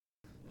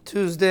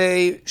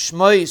Tuesday,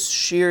 Shmois,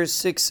 Shir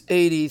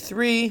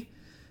 683.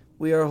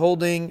 We are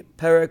holding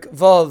Perek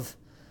Vav,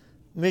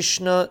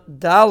 Mishnah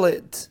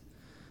Dalit.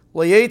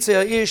 L'yetze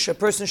ha'ish, a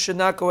person should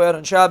not go out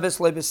on Shabbos,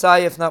 v'lo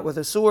b'sayef, not with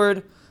a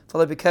sword,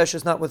 v'lo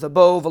b'keshes, not with a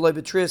bow, v'lo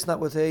b'tris, not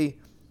with a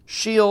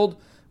shield,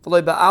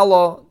 v'lo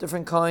b'ala,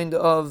 different kind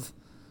of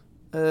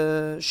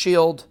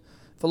shield,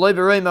 v'lo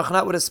b'reimach,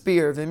 not with a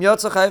spear. V'im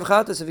yotza chayav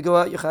chatas, if you go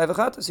out, you chayav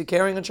chatas, you're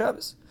carrying on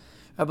Shabbos.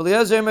 Rabbi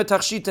Eliezer mer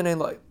tachshiten ein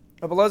loy.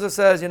 Rabbi Eliezer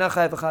says, you're not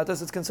chayav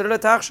chatas, it's considered a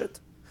tachshit.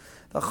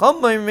 The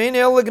Chum remain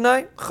el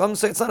lignai. Chum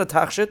say it's not a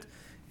tachshit,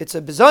 it's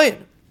a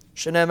bizayin.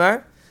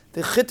 Shenemar,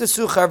 the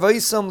chitesu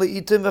charvaisam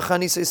leitim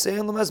v'chanisei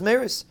sein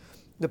l'mazmeris.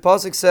 The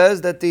pasuk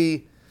says that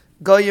the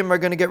goyim are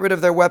going to get rid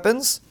of their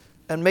weapons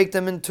and make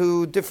them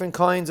into different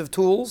kinds of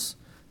tools.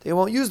 They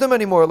won't use them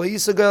anymore. They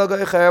won't have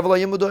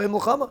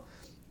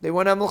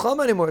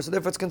milchama anymore, so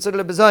therefore it's considered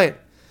a bizayin.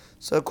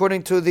 So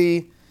according to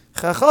the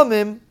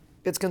chachamim,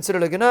 it's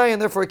considered a ganai,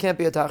 and therefore it can't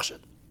be a tachshit.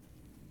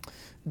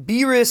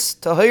 Biris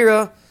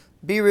tahira.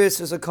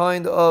 Biris is a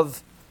kind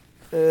of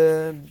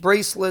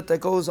bracelet that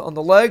goes on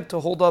the leg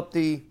to hold up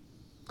the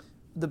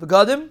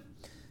begadim.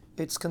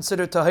 It's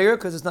considered tahir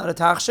because it's not a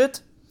tachshit.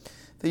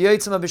 The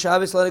yotzim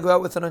b'Shabbos, let it go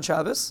out with it on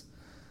Shabbos.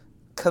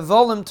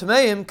 Kavalim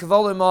tameim.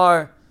 Kavalim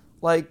are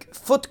like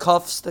foot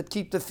cuffs that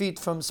keep the feet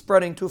from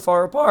spreading too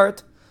far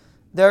apart.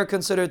 They're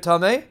considered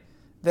tameh.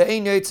 The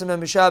ein yotzim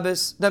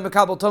b'Shabbos, they're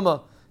mekabel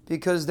tuma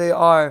because they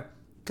are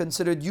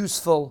considered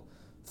useful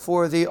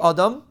for the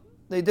adam.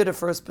 They did it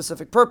for a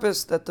specific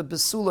purpose, that the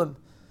besulim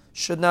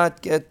should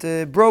not get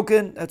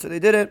broken. That's why they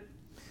did it.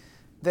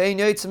 Ve'ein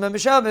yotzim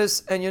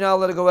b'Shabbos, and you're not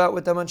allowed to go out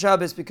with them on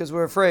Shabbos because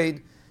we're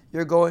afraid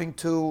you're going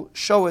to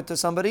show it to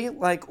somebody,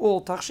 like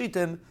all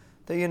tachshitim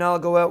that you're not allowed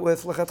to go out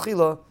with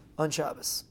lechatchila on Shabbos.